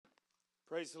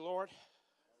Praise the Lord.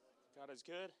 God is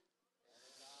good.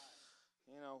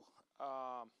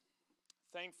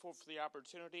 Thankful for the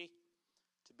opportunity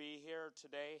to be here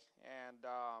today. And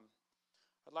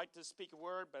I'd like to speak a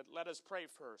word, but let us pray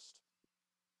first.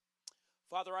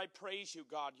 Father, I praise you,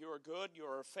 God. You are good. You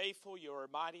are faithful. You are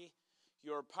mighty.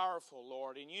 You are powerful,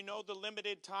 Lord. And you know the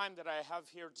limited time that I have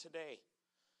here today.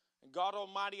 And God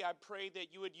Almighty, I pray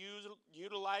that you would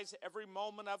utilize every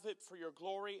moment of it for your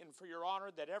glory and for your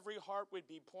honor, that every heart would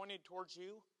be pointed towards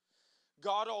you.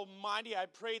 God Almighty, I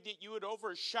pray that you would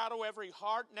overshadow every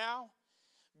heart now.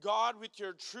 God, with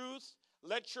your truth,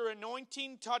 let your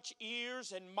anointing touch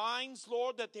ears and minds,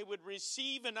 Lord, that they would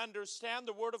receive and understand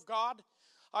the word of God.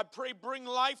 I pray, bring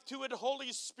life to it,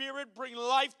 Holy Spirit, bring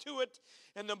life to it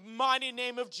in the mighty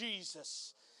name of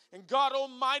Jesus. And God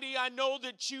Almighty, I know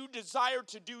that you desire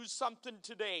to do something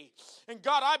today. And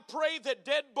God, I pray that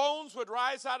dead bones would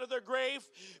rise out of their grave.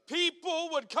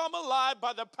 People would come alive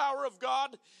by the power of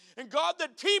God. And God,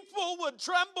 that people would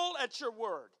tremble at your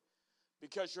word.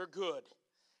 Because you're good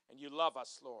and you love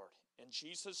us, Lord. In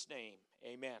Jesus' name,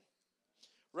 amen.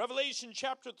 Revelation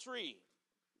chapter 3.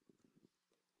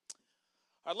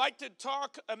 I'd like to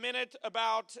talk a minute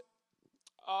about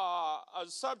a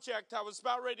subject. I was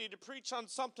about ready to preach on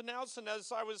something else, and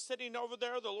as I was sitting over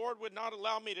there, the Lord would not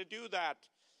allow me to do that.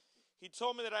 He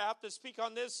told me that I have to speak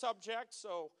on this subject,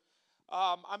 so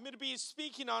I'm going to be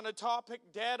speaking on a topic,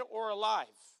 dead or alive.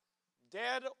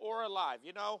 Dead or alive,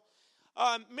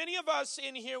 many of us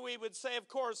in here, we would say, of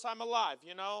course, I'm alive,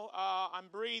 I'm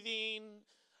breathing,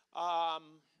 I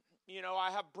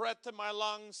have breath in my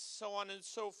lungs, so on and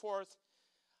so forth.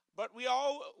 But we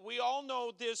all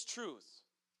know this truth,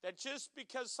 that just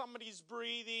because somebody's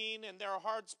breathing and their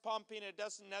heart's pumping, it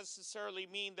doesn't necessarily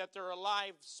mean that they're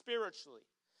alive spiritually.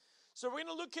 So we're going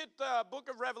to look at the book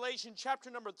of Revelation, chapter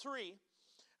number 3.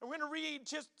 And we're going to read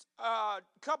just a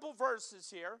couple verses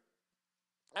here.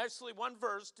 Actually, one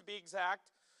verse to be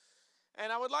exact.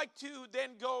 And I would like to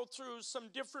then go through some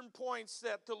different points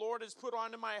that the Lord has put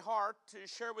onto my heart to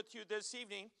share with you this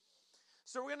evening.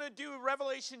 So we're going to do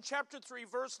Revelation chapter 3,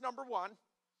 verse number 1.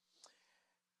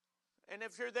 And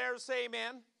if you're there, say amen.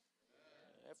 Amen.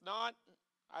 If not,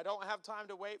 I don't have time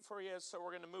to wait for you, so we're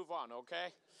going to move on,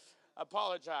 okay?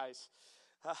 Apologize.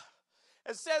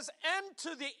 It says, and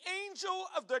to the angel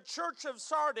of the church of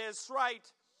Sardis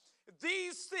write,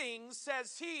 these things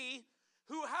says he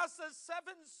who has the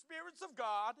 7 spirits of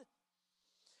God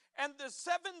and the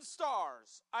 7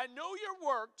 stars. I know your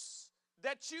works,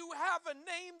 that you have a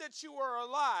name, that you are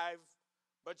alive,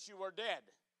 but you are dead.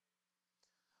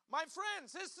 My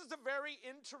friends, this is a very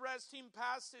interesting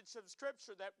passage of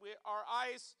Scripture that our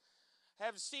eyes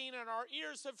have seen and our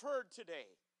ears have heard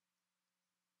today.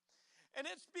 And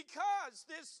it's because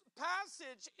this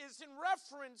passage is in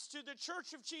reference to the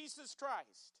Church of Jesus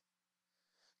Christ.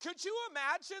 Could you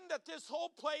imagine that this whole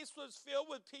place was filled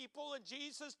with people and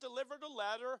Jesus delivered a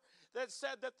letter that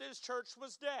said that this church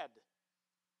was dead?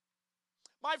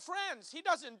 My friends, he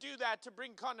doesn't do that to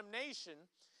bring condemnation.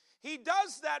 He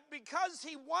does that because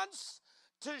he wants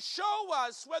to show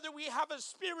us whether we have a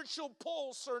spiritual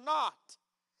pulse or not.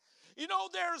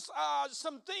 There's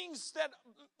some things that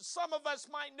some of us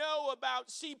might know about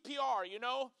CPR,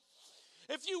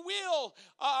 If you will,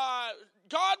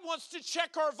 God wants to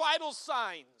check our vital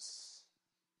signs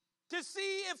to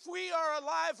see if we are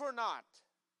alive or not.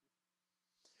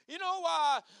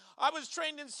 I was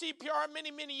trained in CPR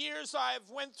many, many years. I've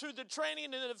went through the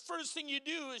training, and the first thing you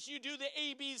do is you do the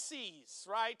ABCs,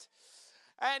 right?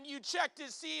 And you check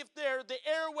to see if the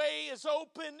airway is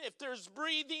open, if there's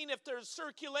breathing, if there's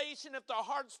circulation, if the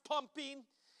heart's pumping.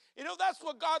 That's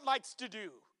what God likes to do.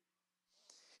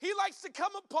 He likes to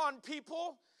come upon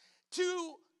people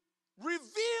to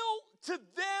reveal to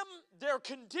them their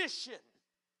condition.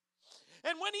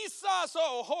 And when he says,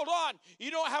 oh, hold on, you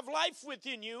don't have life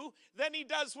within you, then he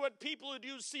does what people who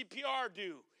do CPR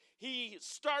do. He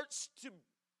starts to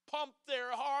pump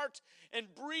their heart and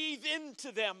breathe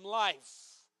into them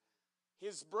life,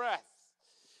 his breath.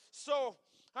 So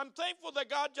I'm thankful that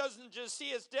God doesn't just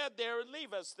see us dead there and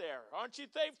leave us there. Aren't you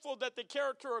thankful that the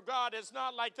character of God is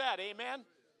not like that? Amen?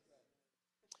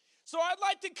 So I'd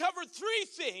like to cover 3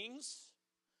 things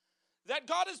that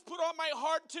God has put on my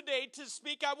heart today to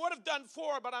speak. I would have done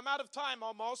 4, but I'm out of time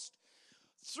almost.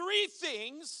 3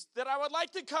 things that I would like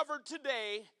to cover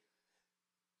today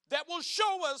that will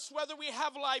show us whether we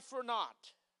have life or not.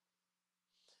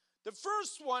 The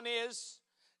first one is,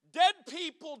 dead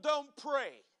people don't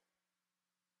pray.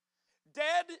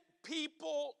 Dead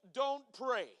people don't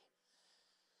pray.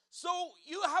 So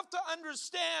you have to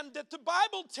understand that the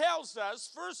Bible tells us,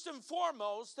 first and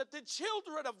foremost, that the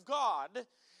children of God,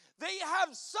 They have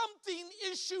something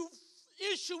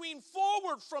issuing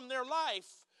forward from their life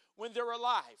when they're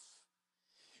alive.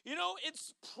 You know,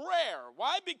 it's prayer.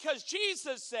 Why? Because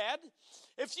Jesus said,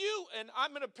 if you, and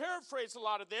I'm going to paraphrase a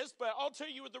lot of this, but I'll tell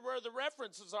you where the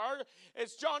references are.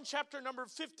 It's John chapter number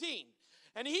 15.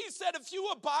 And he said, if you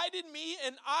abide in me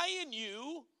and I in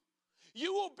you,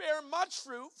 you will bear much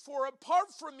fruit, for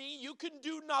apart from me, you can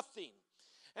do nothing.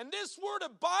 And this word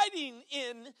abiding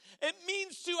in, it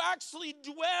means to actually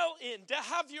dwell in, to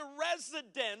have your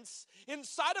residence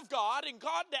inside of God, and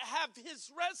God to have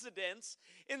his residence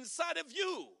inside of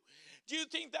you. Do you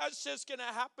think that's just going to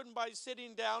happen by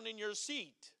sitting down in your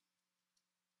seat?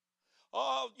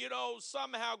 Oh, you know,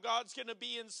 somehow God's going to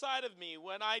be inside of me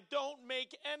when I don't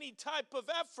make any type of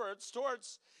efforts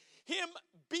towards him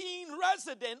being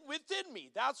resident within me.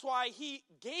 That's why he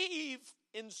gave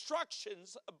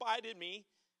instructions, abide in me,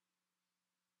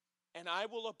 and I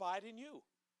will abide in you.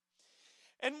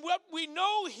 And what we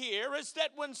know here is that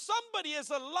when somebody is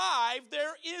alive,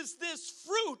 there is this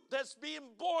fruit that's being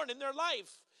born in their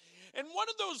life. And one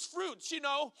of those fruits, you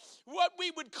know, what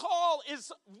we would call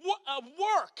is a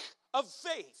work of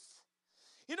faith.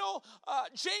 You know,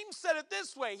 James said it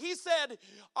this way. He said,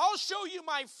 I'll show you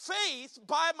my faith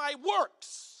by my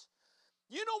works.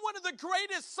 You know, one of the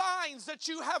greatest signs that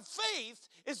you have faith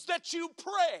is that you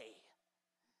pray.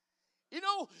 You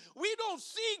know, we don't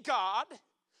see God.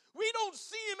 We don't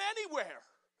see him anywhere.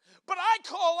 But I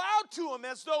call out to him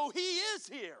as though he is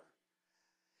here.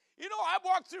 You know, I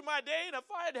walk through my day, and if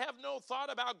I'd have no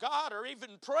thought about God or even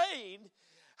praying,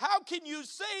 how can you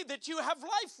say that you have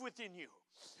life within you?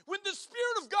 When the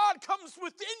Spirit of God comes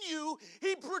within you,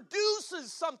 he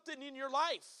produces something in your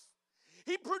life.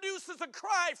 He produces a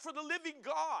cry for the living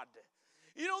God.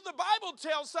 You know, the Bible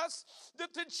tells us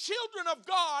that the children of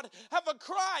God have a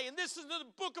cry, and this is in the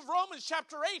book of Romans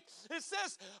chapter 8. It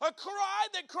says, a cry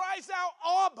that cries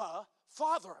out, Abba,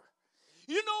 Father.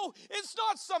 You know, it's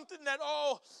not something that,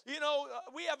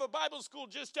 we have a Bible school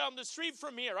just down the street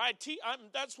from here.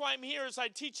 That's why I'm here, is I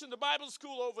teach in the Bible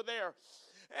school over there.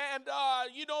 And,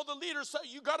 the leader said,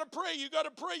 you got to pray, you got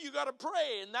to pray, you got to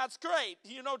pray. And that's great.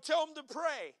 You know, tell them to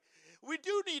pray. We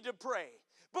do need to pray.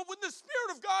 But when the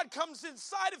Spirit of God comes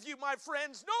inside of you, my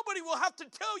friends, nobody will have to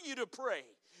tell you to pray.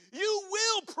 You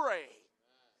will pray.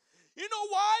 You know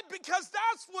why? Because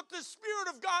that's what the Spirit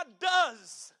of God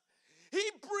does. He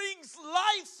brings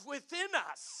life within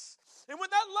us. And when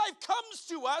that life comes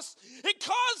to us, it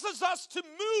causes us to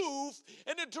move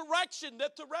in a direction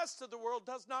that the rest of the world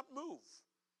does not move.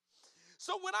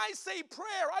 So when I say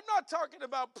prayer, I'm not talking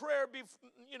about prayer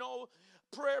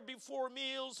before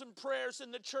meals and prayers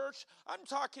in the church. I'm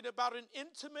talking about an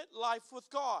intimate life with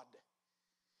God.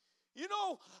 You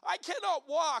know, I cannot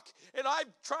walk, and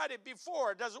I've tried it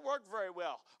before. It doesn't work very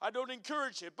well. I don't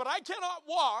encourage it. But I cannot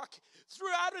walk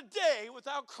throughout a day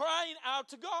without crying out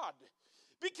to God,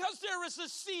 because there is a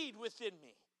seed within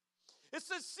me. It's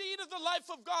the seed of the life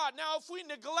of God. Now, if we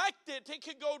neglect it, it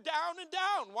could go down and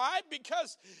down. Why?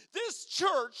 Because this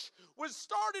church was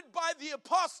started by the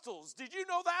apostles. Did you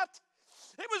know that?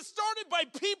 It was started by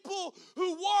people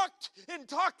who walked and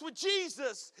talked with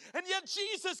Jesus. And yet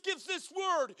Jesus gives this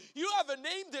word. You have a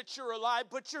name that you're alive,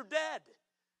 but you're dead.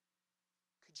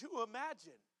 Could you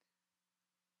imagine?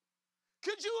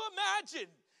 Could you imagine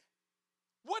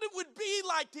what it would be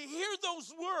like to hear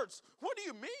those words? What do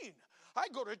you mean? I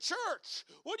go to church.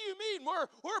 What do you mean?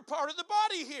 We're part of the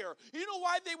body here. You know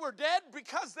why they were dead?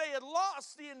 Because they had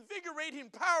lost the invigorating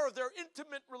power of their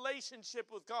intimate relationship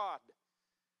with God.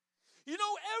 You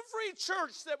know, every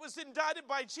church that was indicted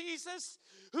by Jesus,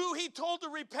 who he told to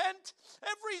repent,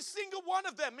 every single one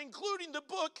of them, including the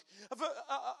book of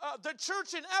the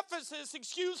church in Ephesus,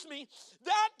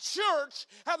 that church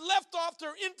had left off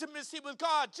their intimacy with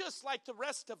God just like the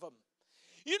rest of them.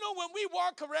 You know, when we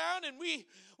walk around and we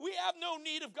have no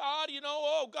need of God,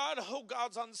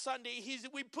 God's on Sunday.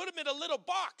 We put him in a little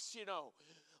box, you know.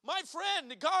 My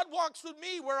friend, God walks with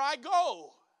me where I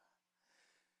go.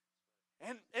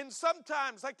 And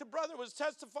sometimes, like the brother was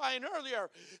testifying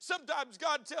earlier, sometimes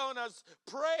God telling us,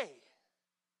 pray,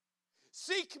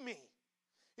 seek me.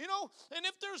 You know, and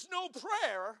if there's no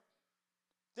prayer,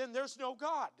 then there's no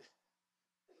God.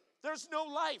 There's no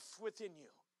life within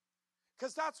you,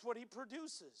 because that's what he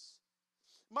produces.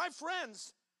 My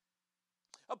friends,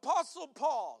 Apostle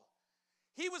Paul,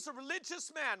 he was a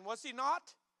religious man, was he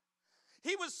not?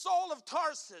 He was Saul of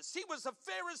Tarsus. He was a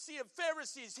Pharisee of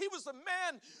Pharisees. He was a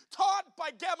man taught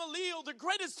by Gamaliel, the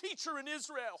greatest teacher in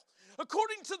Israel.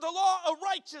 According to the law, a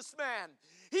righteous man.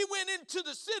 He went into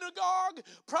the synagogue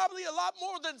probably a lot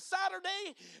more than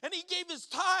Saturday, and he gave his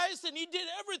tithes, and he did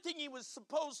everything he was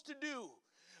supposed to do.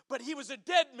 but he was a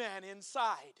dead man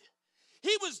inside.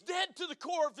 He was dead to the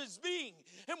core of his being.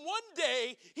 And one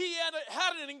day, he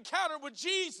had an encounter with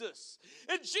Jesus.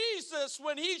 And Jesus,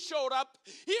 when he showed up,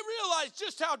 he realized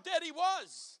just how dead he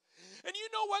was. And you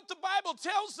know what the Bible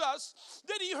tells us?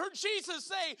 That he heard Jesus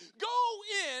say, go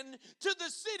in to the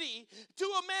city to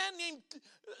a man named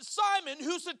Simon,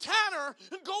 who's a tanner,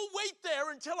 and go wait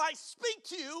there until I speak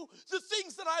to you the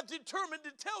things that I've determined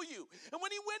to tell you. And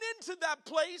when he went into that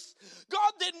place,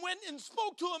 God then went and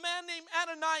spoke to a man named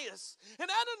Ananias. And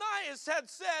Ananias had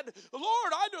said,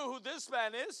 Lord, I know who this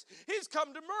man is. He's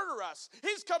come to murder us.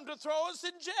 He's come to throw us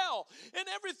in jail and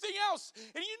everything else.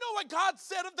 And you know what God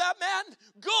said of that man?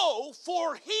 Go,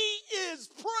 for he is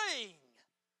praying.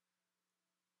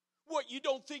 What, you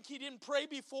don't think he didn't pray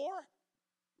before?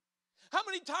 How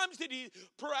many times did he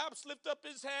perhaps lift up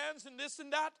his hands and this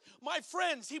and that? My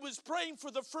friends, he was praying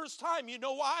for the first time. You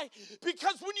know why?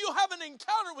 Because when you have an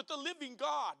encounter with the living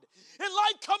God and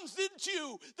light comes into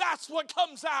you, that's what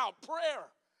comes out, prayer.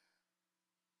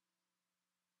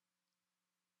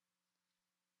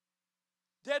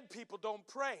 Dead people don't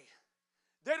pray.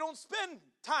 They don't spend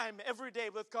time every day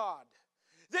with God.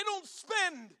 They don't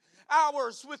spend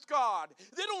hours with God.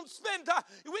 They don't spend time.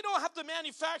 We don't have to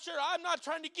manufacture. I'm not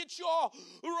trying to get you all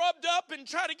rubbed up and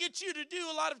try to get you to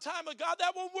do a lot of time with God.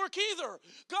 That won't work either.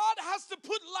 God has to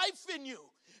put life in you.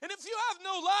 And if you have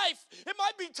no life, it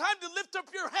might be time to lift up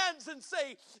your hands and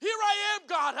say, here I am,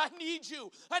 God. I need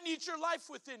you. I need your life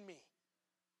within me.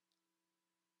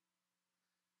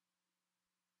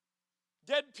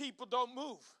 Dead people don't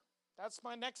move. That's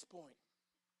my next point.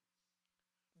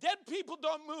 Dead people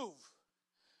don't move.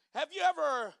 Have you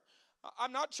ever,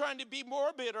 I'm not trying to be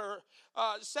morbid or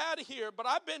sad here, but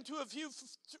I've been to a few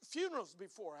funerals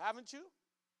before, haven't you?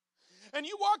 And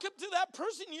you walk up to that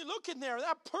person, you look in there,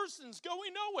 that person's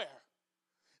going nowhere.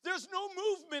 There's no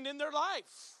movement in their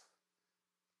life.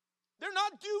 They're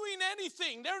not doing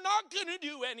anything. They're not going to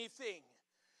do anything.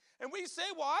 And we say,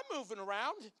 well, I'm moving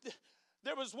around.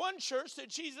 There was one church that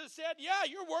Jesus said, yeah,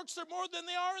 your works are more than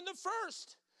they are in the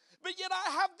first. But yet I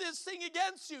have this thing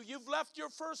against you. You've left your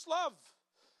first love.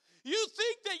 You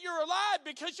think that you're alive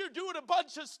because you're doing a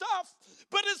bunch of stuff,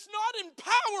 but it's not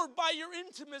empowered by your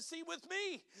intimacy with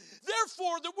me.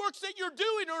 Therefore, the works that you're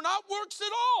doing are not works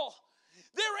at all.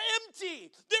 They're empty.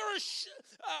 They're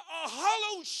a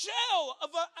hollow shell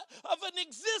of an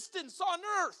existence on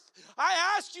earth.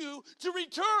 I ask you to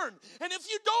return. And if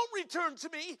you don't return to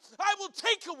me, I will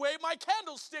take away my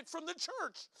candlestick from the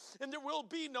church. And there will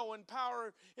be no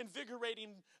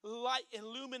invigorating light,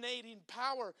 illuminating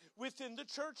power within the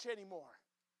church anymore.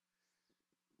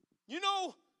 You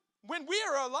know, when we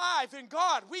are alive in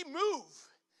God, we move.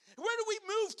 Where do we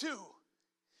move to?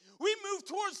 We move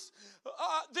towards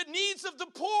the needs of the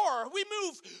poor. We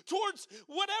move towards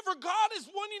whatever God is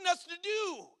wanting us to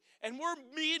do. And we're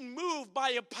being moved by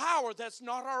a power that's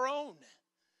not our own.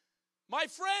 My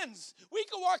friends, we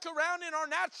can walk around in our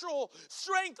natural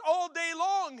strength all day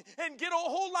long and get a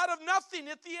whole lot of nothing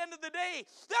at the end of the day.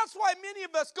 That's why many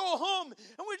of us go home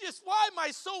and we're just, why am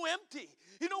I so empty?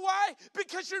 You know why?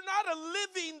 Because you're not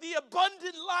living the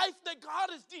abundant life that God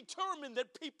has determined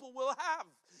that people will have.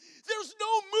 There's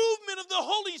no movement of the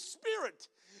Holy Spirit.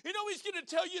 You know, he's going to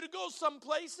tell you to go some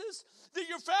places that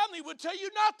your family would tell you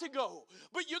not to go.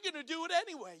 But you're going to do it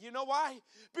anyway. You know why?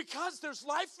 Because there's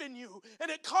life in you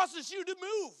and it causes you to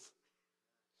move.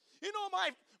 You know,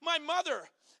 my mother,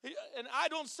 and I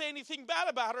don't say anything bad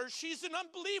about her, she's an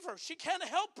unbeliever. She can't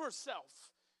help herself.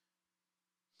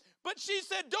 But she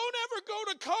said, don't ever go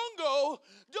to Congo.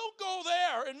 Don't go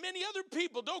there. And many other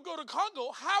people don't go to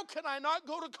Congo. How can I not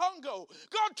go to Congo?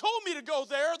 God told me to go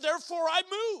there, therefore I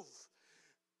move.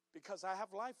 Because I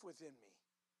have life within me.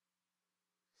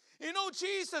 You know,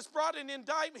 Jesus brought an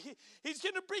indictment. He's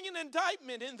going to bring an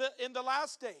indictment in the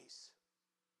last days.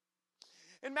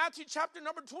 In Matthew chapter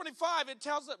number 25, it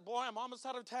tells us, boy, I'm almost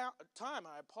out of time.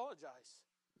 I apologize.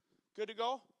 Good to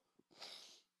go?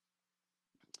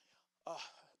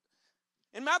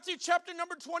 In Matthew chapter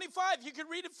number 25, you can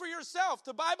read it for yourself.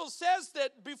 The Bible says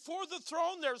that before the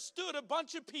throne there stood a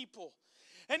bunch of people.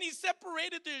 And he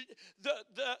separated the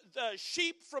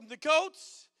sheep from the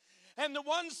goats. And the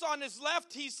ones on his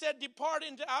left, he said, depart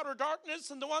into outer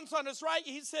darkness. And the ones on his right,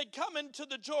 he said, come into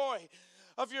the joy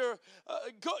of your,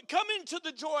 come into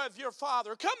the joy of your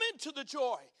Father. Come into the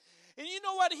joy. And you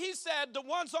know what he said, the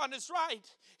ones on his right?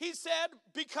 He said,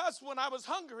 because when I was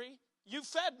hungry, you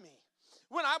fed me.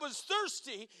 When I was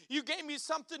thirsty, you gave me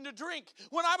something to drink.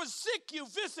 When I was sick, you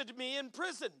visited me in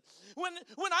prison.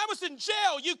 When I was in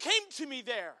jail, you came to me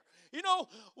there. You know,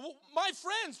 my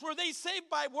friends, were they saved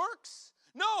by works?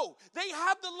 No, they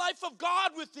have the life of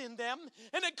God within them,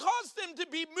 and it caused them to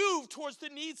be moved towards the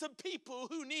needs of people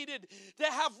who needed to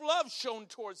have love shown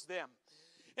towards them.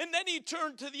 And then he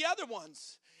turned to the other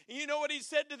ones. And you know what he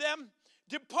said to them?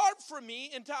 Depart from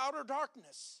me into outer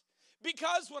darkness.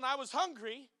 Because when I was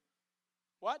hungry,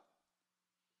 what?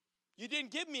 You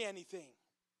didn't give me anything.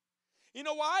 You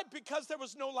know why? Because there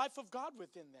was no life of God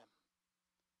within them.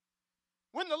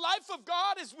 When the life of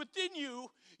God is within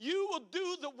you, you will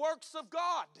do the works of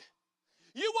God.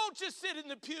 You won't just sit in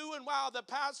the pew and, wow, the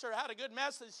pastor had a good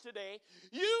message today.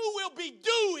 You will be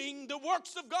doing the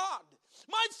works of God.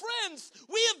 My friends,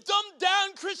 we have dumbed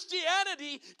down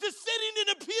Christianity to sitting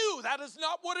in a pew. That is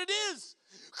not what it is.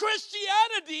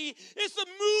 Christianity is a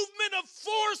movement of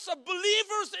force of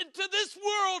believers into this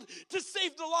world to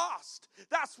save the lost.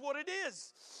 That's what it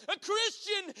is. A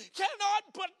Christian cannot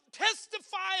but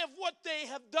testify of what they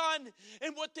have done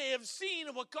and what they have seen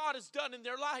and what God has done in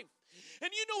their life.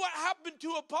 And you know what happened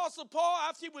to Apostle Paul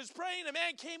after he was praying? A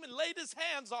man came and laid his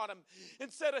hands on him and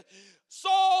said,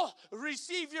 Saul,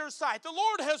 receive your sight. The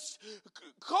Lord has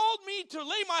called me to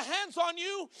lay my hands on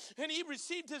you. And he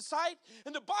received his sight.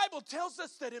 And the Bible tells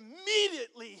us that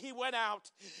immediately he went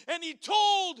out and he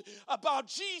told about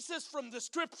Jesus from the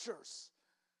scriptures.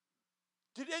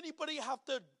 Did anybody have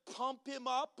to pump him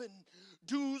up and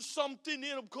do something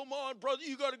in him? Come on, brother,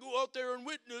 you got to go out there and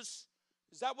witness.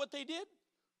 Is that what they did?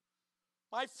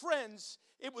 My friends,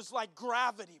 it was like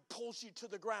gravity pulls you to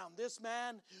the ground. This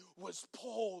man was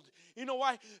pulled. You know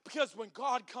why? Because when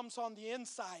God comes on the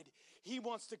inside, he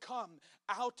wants to come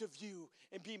out of you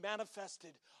and be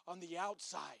manifested on the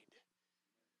outside.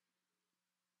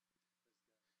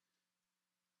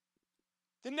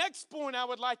 The next point I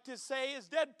would like to say is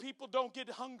dead people don't get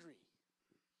hungry.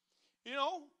 You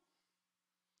know?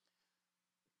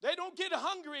 They don't get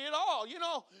hungry at all. You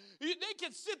know, they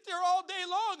can sit there all day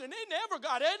long and they never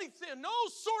got anything, no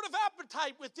sort of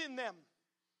appetite within them.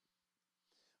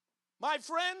 My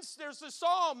friends, there's a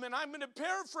psalm, and I'm going to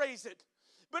paraphrase it,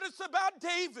 but it's about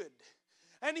David.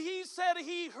 And he said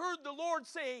he heard the Lord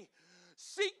say,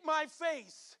 seek my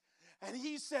face. And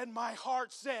he said, my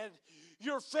heart said,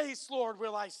 your face, Lord,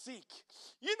 will I seek.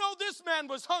 You know, this man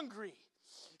was hungry.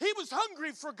 He was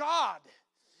hungry for God.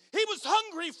 He was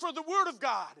hungry for the word of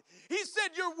God. He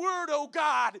said, your word, oh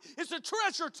God, is a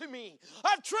treasure to me.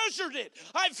 I've treasured it.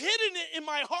 I've hidden it in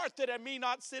my heart that I may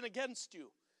not sin against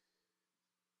you.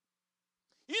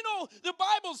 You know, the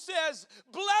Bible says,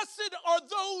 blessed are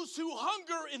those who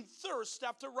hunger and thirst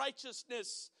after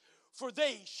righteousness, for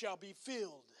they shall be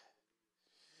filled.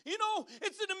 You know,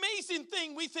 it's an amazing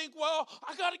thing. We think, well,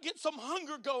 I got to get some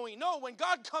hunger going. No, when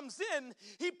God comes in,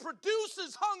 he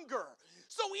produces hunger.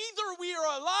 So either we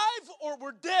are alive or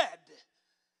we're dead.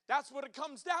 That's what it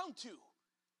comes down to.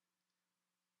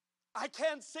 I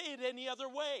can't say it any other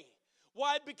way.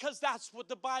 Why? Because that's what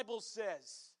the Bible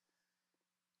says.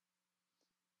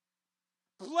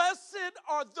 Blessed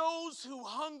are those who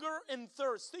hunger and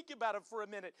thirst. Think about it for a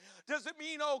minute. Does it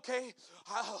mean, okay,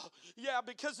 yeah,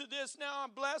 because of this now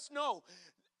I'm blessed? No.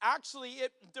 Actually,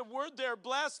 the word there,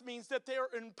 blessed, means that they are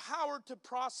empowered to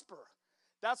prosper.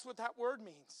 That's what that word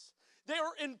means. They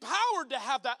are empowered to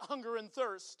have that hunger and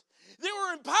thirst. They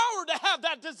were empowered to have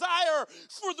that desire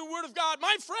for the word of God.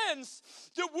 My friends,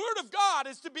 the word of God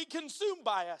is to be consumed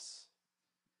by us.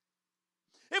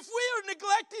 If we are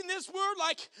neglecting this word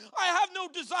like I have no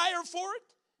desire for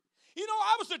it, you know,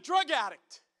 I was a drug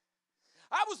addict.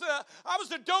 I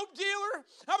was a dope dealer.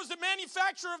 I was a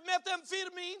manufacturer of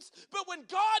methamphetamines. But when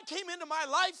God came into my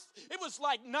life, it was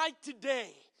like night to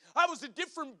day. I was a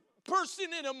different person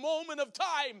in a moment of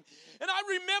time. And I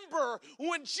remember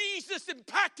when Jesus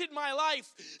impacted my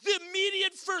life, the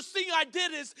immediate first thing I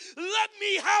did is, let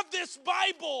me have this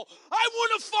Bible. I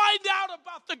want to find out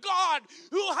about the God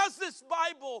who has this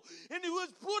Bible and who has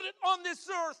put it on this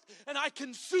earth. And I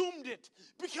consumed it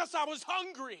because I was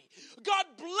hungry. God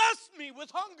blessed me with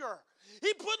hunger.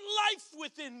 He put life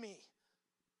within me.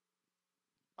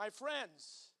 My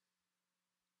friends,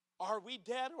 are we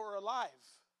dead or alive?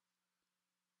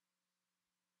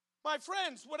 My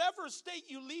friends, whatever state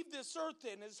you leave this earth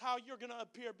in is how you're going to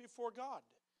appear before God.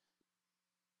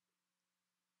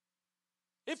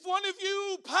 If one of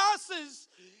you passes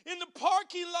in the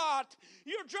parking lot,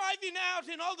 you're driving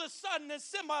out and all of a sudden a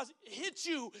semi hits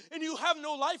you and you have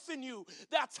no life in you,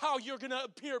 that's how you're going to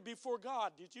appear before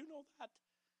God. Did you know that?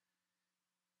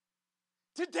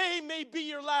 Today may be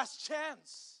your last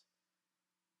chance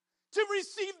to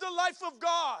receive the life of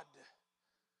God.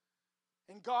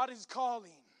 And God is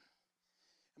calling.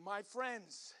 My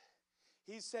friends,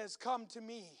 he says, come to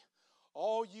me,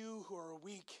 all you who are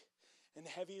weak and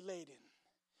heavy laden,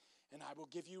 and I will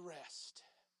give you rest.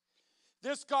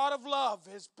 This God of love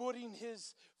is putting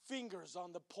his fingers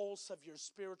on the pulse of your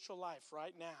spiritual life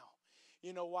right now.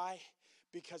 You know why?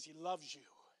 Because he loves you.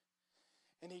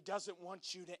 And he doesn't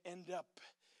want you to end up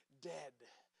dead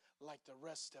like the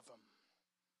rest of them.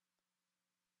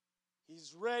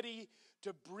 He's ready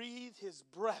to breathe his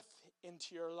breath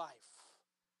into your life.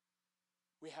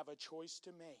 We have a choice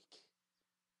to make.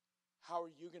 How are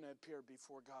you going to appear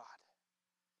before God?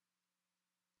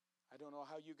 I don't know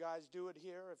how you guys do it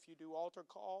here, if you do altar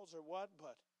calls or what,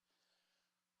 but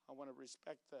I want to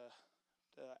respect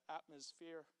the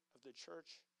atmosphere of the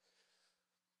church.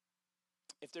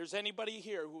 If there's anybody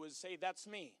here who would say, that's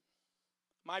me,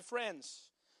 my friends,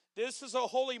 this is a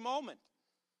holy moment.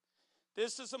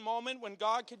 This is a moment when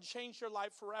God can change your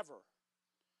life forever.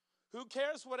 Who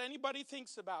cares what anybody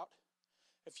thinks about?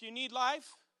 If you need life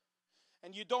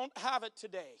and you don't have it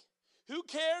today, who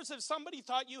cares if somebody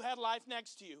thought you had life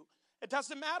next to you? It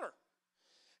doesn't matter.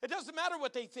 It doesn't matter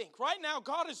what they think. Right now,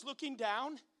 God is looking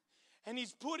down and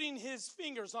he's putting his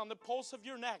fingers on the pulse of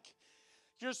your neck,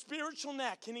 your spiritual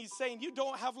neck, and he's saying, you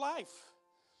don't have life.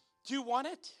 Do you want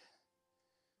it?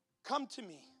 Come to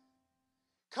me.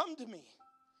 Come to me.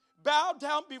 Bow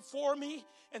down before me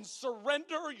and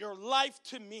surrender your life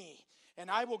to me, and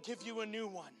I will give you a new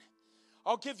one.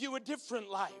 I'll give you a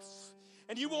different life,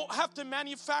 and you won't have to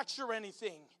manufacture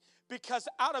anything, because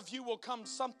out of you will come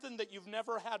something that you've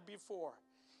never had before.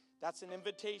 That's an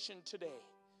invitation today.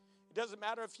 It doesn't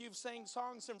matter if you've sang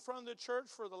songs in front of the church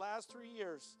for the last 3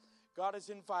 years. God is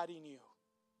inviting you.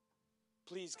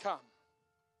 Please come.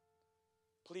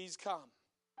 Please come.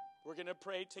 We're going to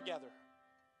pray together.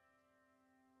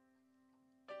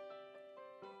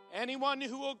 Anyone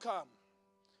who will come.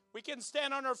 We can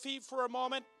stand on our feet for a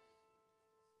moment.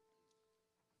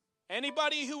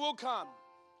 Anybody who will come.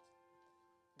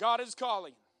 God is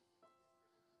calling.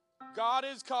 God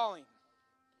is calling.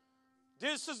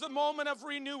 This is the moment of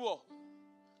renewal.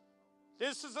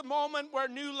 This is a moment where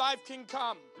new life can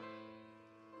come.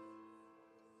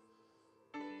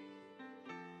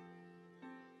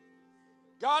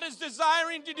 God is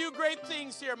desiring to do great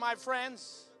things here, my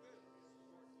friends.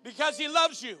 Because he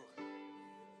loves you.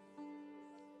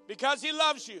 Because he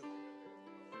loves you.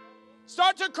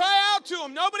 Start to cry out to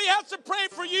him. Nobody has to pray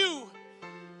for you.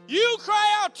 You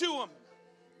cry out to him.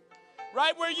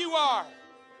 Right where you are.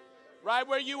 Right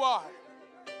where you are.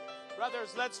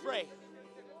 Brothers, let's pray.